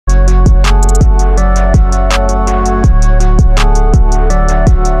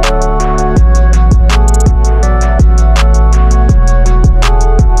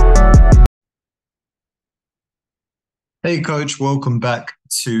Hey coach, welcome back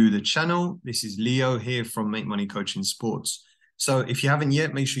to the channel. This is Leo here from Make Money Coaching Sports. So if you haven't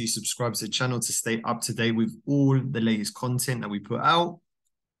yet, make sure you subscribe to the channel to stay up to date with all the latest content that we put out.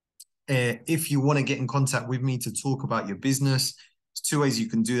 If you want to get in contact with me to talk about your business, there's two ways you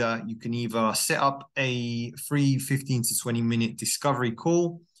can do that. You can either set up a free 15 to 20 minute discovery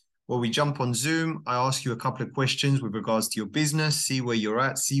call where we jump on Zoom. I ask you a couple of questions with regards to your business, see where you're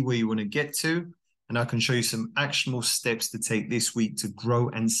at, see where you want to get to. And I can show you some actionable steps to take this week to grow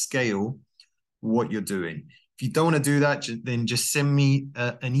and scale what you're doing. If you don't want to do that, then just send me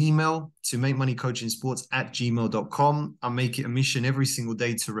an email to makemoneycoachingsports@gmail.com. I make it a mission every single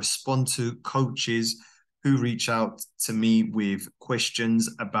day to respond to coaches who reach out to me with questions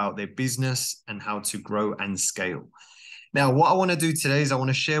about their business and how to grow and scale. Now, what I want to do today is I want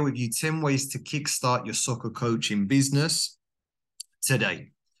to share with you 10 ways to kickstart your soccer coaching business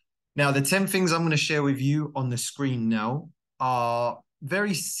today. Now, the 10 things I'm going to share with you on the screen now are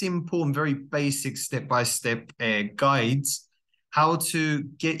very simple and very basic step-by-step guides, how to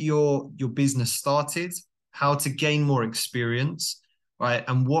get your business started, how to gain more experience, right?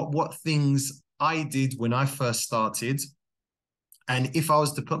 And what things I did when I first started. And if I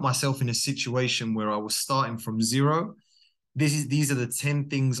was to put myself in a situation where I was starting from zero, these are the 10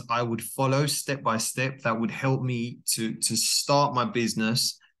 things I would follow step by step that would help me to start my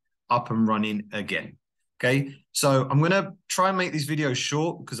business up and running again. Okay, so I'm going to try and make this video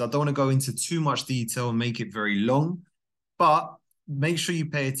short because I don't want to go into too much detail and make it very long, but make sure you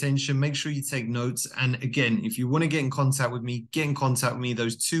pay attention, make sure you take notes. And again, if you want to get in contact with me, get in contact with me.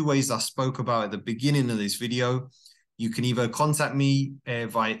 Those two ways I spoke about at the beginning of this video, you can either contact me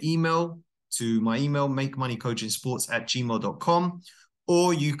via email to my email, makemoneycoachingsports@gmail.com,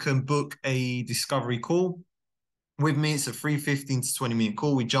 or you can book a discovery call with me. It's a free 15 to 20 minute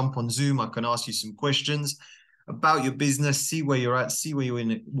call. We jump on Zoom. I can ask you some questions about your business, see where you're at, see where you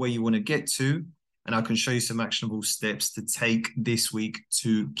want to get to, and I can show you some actionable steps to take this week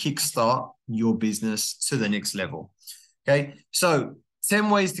to kickstart your business to the next level. Okay, so 10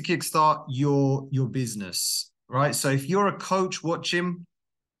 ways to kickstart your business, right? So if you're a coach watching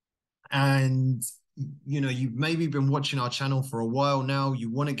and you've maybe been watching our channel for a while now, you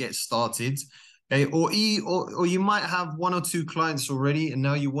want to get started. Okay, or you might have one or two clients already, and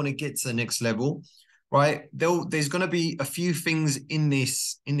now you want to get to the next level, right? There's going to be a few things in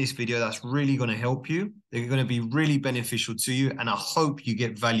this video that's really going to help you. They're going to be really beneficial to you, and I hope you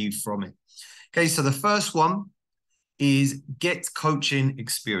get value from it. Okay, so the first one is get coaching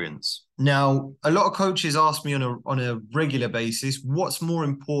experience. Now, a lot of coaches ask me on a regular basis, what's more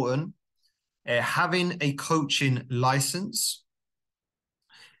important, having a coaching license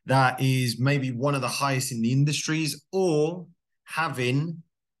that is maybe one of the highest in the industries, or having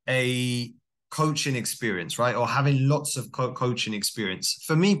a coaching experience, right? Or having lots of coaching experience.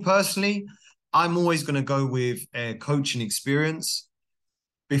 For me personally, I'm always going to go with a coaching experience.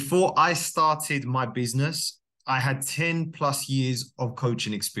 Before I started my business, I had 10 plus years of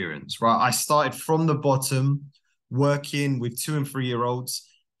coaching experience, right? I started from the bottom, working with 2 and 3 year olds,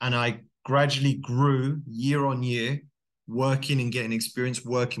 and I gradually grew year on year, working and getting experience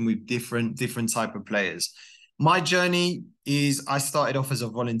working with different type of players. My journey is I started off as a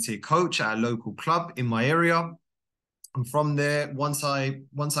volunteer coach at a local club in my area. And from there, once I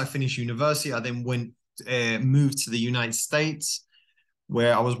finished university, I then moved to the United States,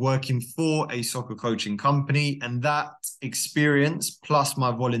 where I was working for a soccer coaching company. And that experience plus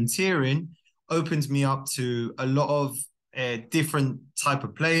my volunteering opened me up to a lot of different type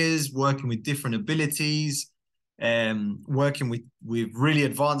of players, working with different abilities, working with really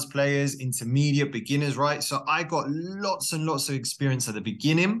advanced players, intermediate, beginners, right? So I got lots and lots of experience at the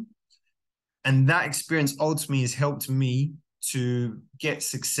beginning. And that experience ultimately has helped me to get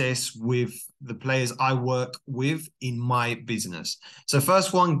success with the players I work with in my business. So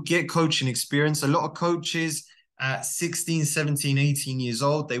first one, get coaching experience. A lot of coaches at 16, 17, 18 years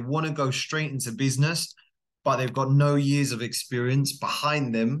old, they want to go straight into business, but they've got no years of experience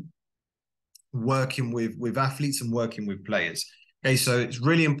behind them working with athletes and working with players. Okay, so it's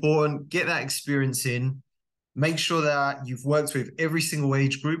really important, get that experience in, make sure that you've worked with every single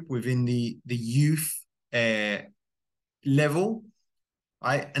age group within the youth level,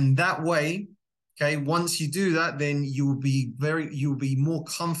 right? And that way, okay, once you do that, then you'll be more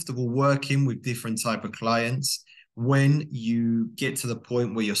comfortable working with different type of clients when you get to the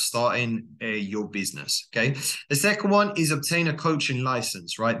point where you're starting your business, okay? The second one is obtain a coaching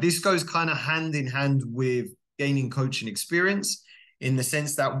license, right? This goes kind of hand in hand with gaining coaching experience, in the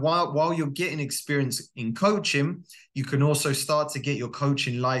sense that while you're getting experience in coaching, you can also start to get your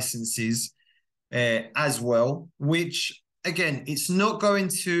coaching licenses as well, which again, it's not going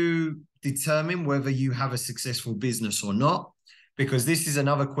to determine whether you have a successful business or not, because this is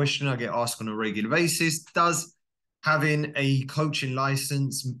another question I get asked on a regular basis. Does having a coaching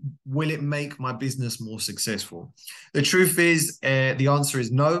license, will it make my business more successful? The truth is, the answer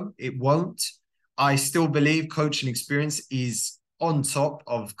is no, it won't. I still believe coaching experience is on top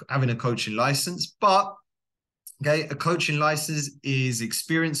of having a coaching license, but okay, a coaching license is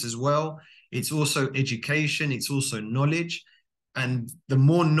experience as well. It's also education, it's also knowledge. And the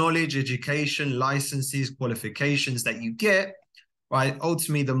more knowledge, education, licenses, qualifications that you get, right,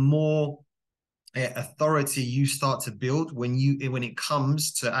 ultimately, the more authority you start to build when it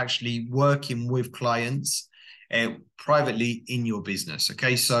comes to actually working with clients privately in your business.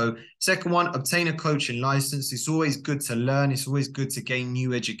 Okay, so second one, obtain a coaching license. It's always good to learn. It's always good to gain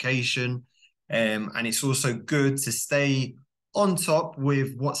new education, and it's also good to stay on top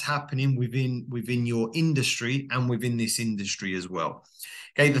with what's happening within your industry and within this industry as well.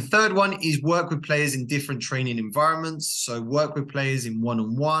 Okay, the third one is work with players in different training environments. So work with players in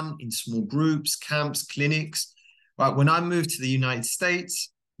one-on-one, in small groups, camps, clinics. Right, when I moved to the United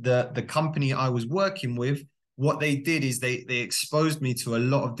States, the company I was working with, what they did is they exposed me to a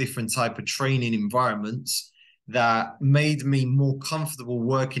lot of different type of training environments that made me more comfortable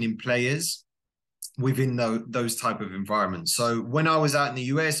working in players within those type of environments. So when I was out in the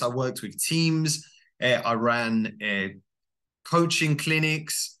US, I worked with teams. I ran coaching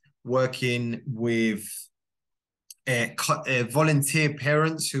clinics, working with volunteer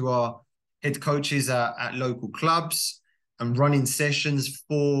parents who are head coaches at local clubs and running sessions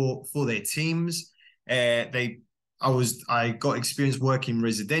for their teams. I got experience working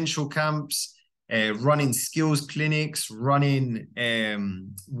residential camps, running skills clinics, running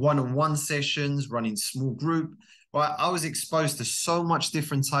one-on-one sessions, running small group. Right, I was exposed to so much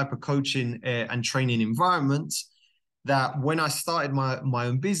different type of coaching and training environments that when I started my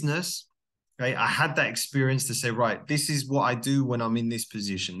own business, okay, I had that experience to say, right, this is what I do when I'm in this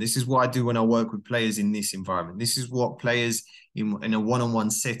position. This is what I do when I work with players in this environment. This is what players in a one-on-one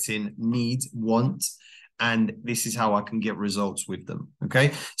setting want, and this is how I can get results with them.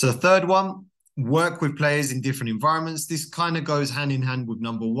 Okay, so the third one, work with players in different environments. This kind of goes hand in hand with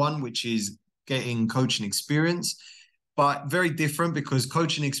number one, which is getting coaching experience, but very different because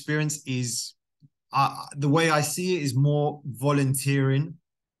coaching experience is the way I see it is more volunteering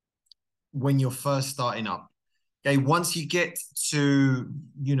when you're first starting up. Okay, once you get to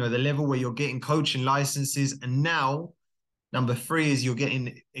the level where you're getting coaching licenses, and now number three is you're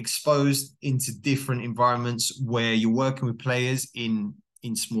getting exposed into different environments where you're working with players in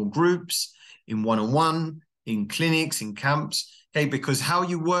small groups, in one-on-one, in clinics, in camps. Okay, because how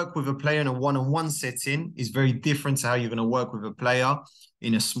you work with a player in a one-on-one setting is very different to how you're going to work with a player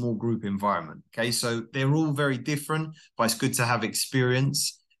in a small group environment. Okay, so they're all very different, but it's good to have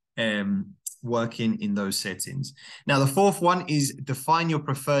experience working in those settings. Now, the fourth one is define your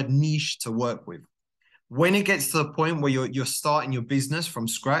preferred niche to work with. When it gets to the point where you're starting your business from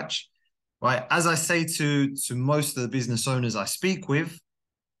scratch, right? As I say to most of the business owners I speak with,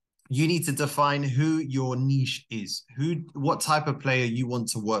 you need to define who your niche is, what type of player you want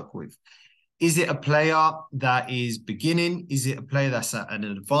to work with. Is it a player that is beginning? Is it a player that's at an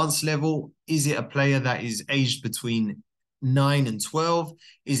advanced level? Is it a player that is aged between 9 and 12?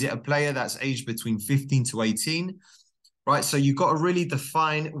 Is it a player that's aged between 15 to 18? Right, so you've got to really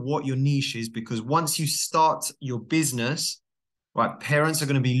define what your niche is, because once you start your business, right, parents are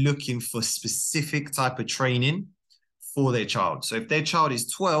going to be looking for specific type of training for their child. So if their child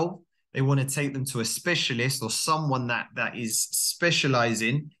is 12, they want to take them to a specialist or someone that is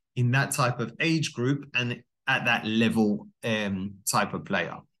specializing in that type of age group and at that level type of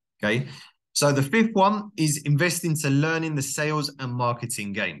player. Okay, so the fifth one is invest into learning the sales and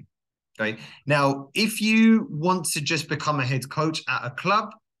marketing game. Okay, now if you want to just become a head coach at a club,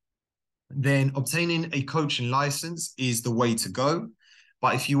 then obtaining a coaching license is the way to go.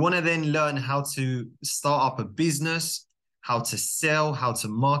 But if you want to then learn how to start up a business, how to sell, how to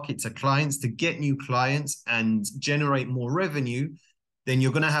market to clients, to get new clients and generate more revenue, then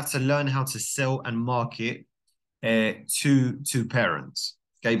you're going to have to learn how to sell and market to parents.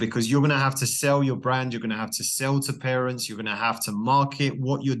 Okay, because you're going to have to sell your brand, you're going to have to sell to parents, you're going to have to market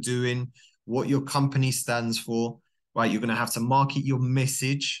what you're doing, what your company stands for, right? You're going to have to market your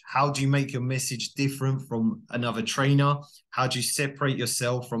message. How do you make your message different from another trainer? How do you separate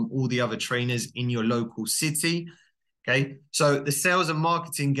yourself from all the other trainers in your local city? Okay, so the sales and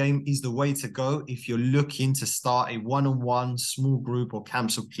marketing game is the way to go if you're looking to start a one-on-one, small group or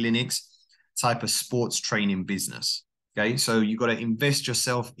camps or clinics type of sports training business. Okay, so you've got to invest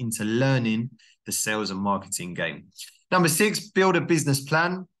yourself into learning the sales and marketing game. Number 6, build a business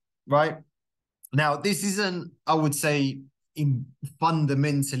plan, right? Now, this isn't, I would say,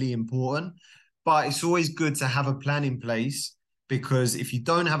 fundamentally important, but it's always good to have a plan in place, because if you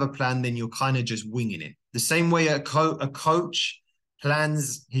don't have a plan, then you're kind of just winging it. The same way a coach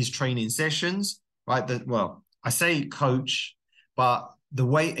plans his training sessions, right? Well, I say coach, but the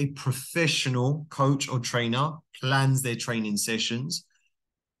way a professional coach or trainer plans their training sessions,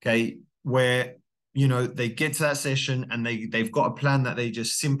 okay, where they get to that session and they've got a plan that they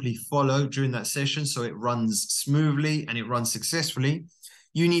just simply follow during that session, so it runs smoothly and it runs successfully.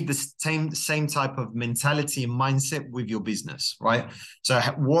 You need the same type of mentality and mindset with your business, right? So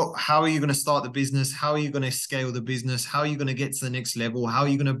how are you going to start the business? How are you going to scale the business? How are you going to get to the next level? How are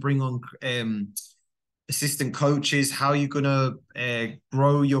you going to bring on assistant coaches? How are you going to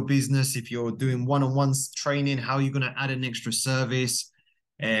grow your business? If you're doing one-on-one training, how are you going to add an extra service?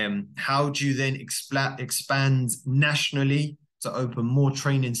 How do you then expand nationally to open more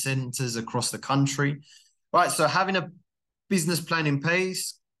training centers across the country? Right. So having a business plan in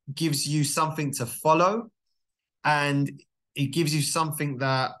place gives you something to follow, and it gives you something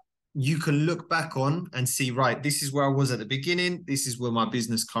that you can look back on and see, right, this is where I was at the beginning. This is where my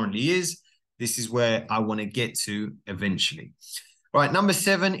business currently is. This is where I want to get to eventually. Right. Number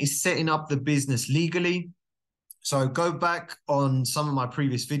 7 is setting up the business legally. So go back on some of my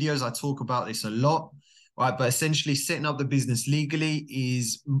previous videos. I talk about this a lot, right? But essentially setting up the business legally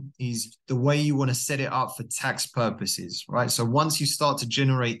is the way you want to set it up for tax purposes, right? So once you start to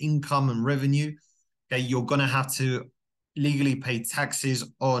generate income and revenue, okay, you're going to have to legally pay taxes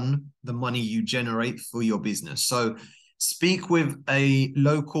on the money you generate for your business. So speak with a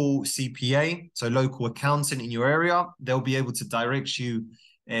local CPA, so local accountant in your area. They'll be able to direct you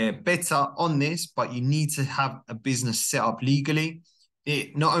better on this, but you need to have a business set up legally.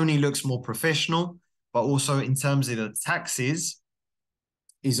 It not only looks more professional, but also in terms of the taxes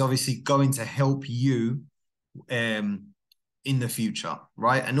is obviously going to help you in the future,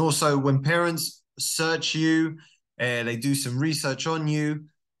 right? And also when parents search you, they do some research on you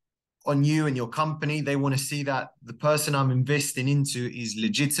and your company, they want to see that the person I'm investing into is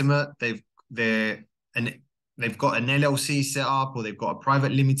legitimate. They've got an LLC set up, or they've got a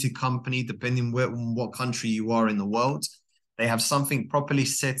private limited company, depending what country you are in the world. They have something properly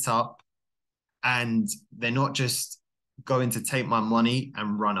set up, and they're not just going to take my money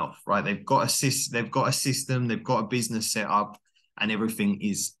and run off, right? They've got a system, they've got a business set up, and everything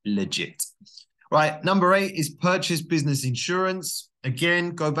is legit. Right, number 8 is purchase business insurance.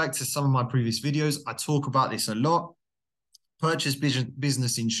 Again, go back to some of my previous videos. I talk about this a lot. Purchase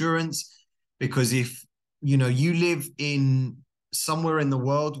business insurance, because if you live in somewhere in the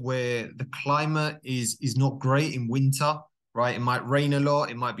world where the climate is not great in winter, right? It might rain a lot.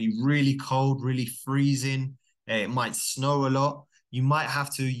 It might be really cold, really freezing. It might snow a lot. You might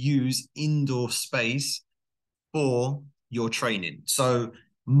have to use indoor space for your training. So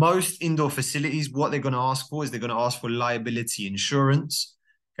most indoor facilities, what they're going to ask for is they're going to ask for liability insurance.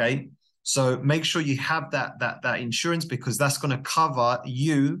 Okay. So make sure you have that insurance, because that's going to cover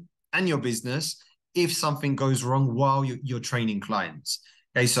you and your business if something goes wrong while you're training clients.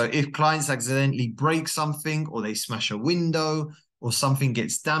 Okay, so if clients accidentally break something, or they smash a window, or something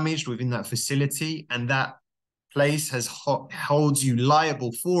gets damaged within that facility, and that place holds you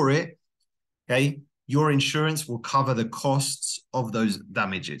liable for it, okay, your insurance will cover the costs of those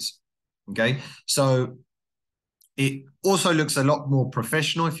damages. Okay, so it also looks a lot more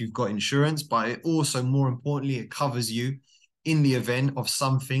professional if you've got insurance, but it also, more importantly, it covers you in the event of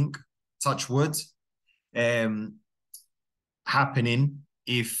something, touch wood, happening,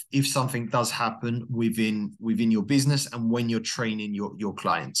 if something does happen within your business and when you're training your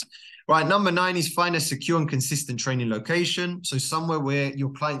clients. Right, number 9 is find a secure and consistent training location. So somewhere where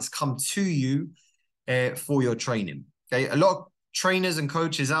your clients come to you for your training. Okay, a lot of trainers and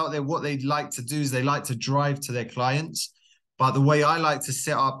coaches out there, what they'd like to do is they like to drive to their clients. But the way I like to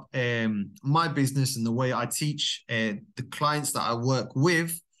set up my business, and the way I teach the clients that I work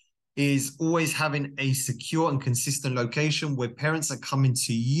with, is always having a secure and consistent location where parents are coming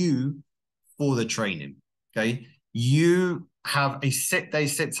to you for the training. Okay, you have a set day,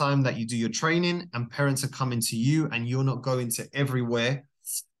 set time that you do your training, and parents are coming to you, and you're not going to everywhere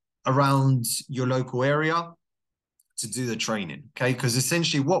around your local area to do the training. Okay, because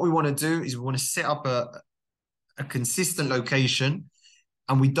essentially what we want to do is we want to set up a consistent location,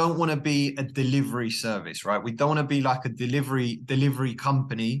 and we don't want to be a delivery service, right? We don't want to be like a delivery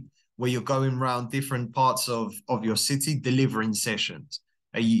company where you're going around different parts of your city delivering sessions.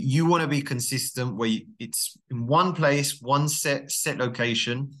 You want to be consistent, where it's in one place, one set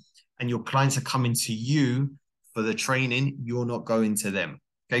location, and your clients are coming to you for the training, you're not going to them.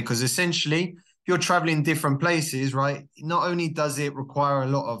 Okay, because essentially, if you're traveling different places, right? Not only does it require a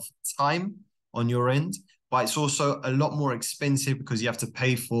lot of time on your end, but it's also a lot more expensive because you have to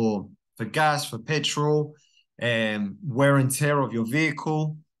pay for gas, for petrol, wear and tear of your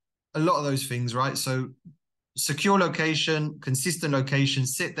vehicle, a lot of those things, right? So secure location, consistent location,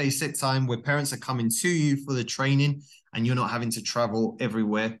 set day, set time where parents are coming to you for the training and you're not having to travel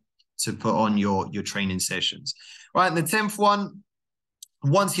everywhere to put on your training sessions. Right, and the 10th one,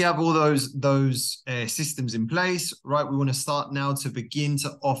 once you have all those systems in place, right, we want to start now to begin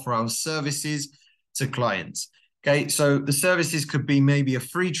to offer our services to clients. Okay, so the services could be maybe a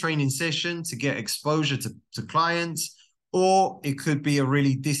free training session to get exposure to clients, or it could be a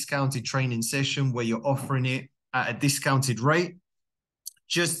really discounted training session where you're offering it at a discounted rate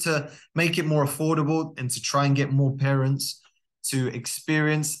just to make it more affordable and to try and get more parents to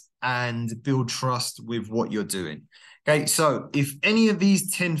experience and build trust with what you're doing. Okay, so if any of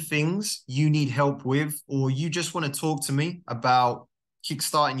these 10 things you need help with, or you just want to talk to me about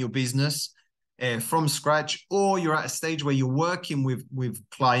kickstarting your business from scratch, or you're at a stage where you're working with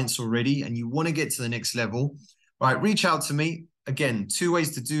clients already and you want to get to the next level, right, reach out to me. Again, 2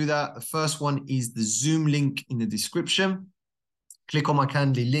 ways to do that. The first one is the Zoom link in the description. Click on my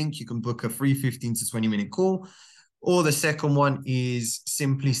Calendly link. You can book a free 15 to 20-minute call. Or the second one is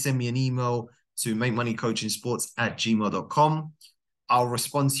simply send me an email to makemoneycoachingsports@gmail.com. I'll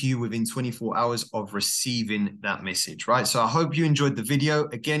respond to you within 24 hours of receiving that message, right? So I hope you enjoyed the video.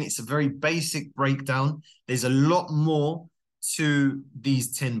 Again, it's a very basic breakdown. There's a lot more to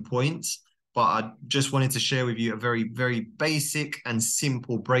these 10 points, but I just wanted to share with you a very, very basic and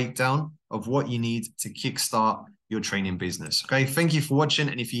simple breakdown of what you need to kickstart your training business. Okay, thank you for watching.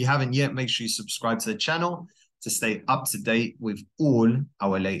 And if you haven't yet, make sure you subscribe to the channel to stay up to date with all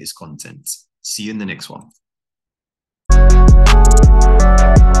our latest content. See you in the next one.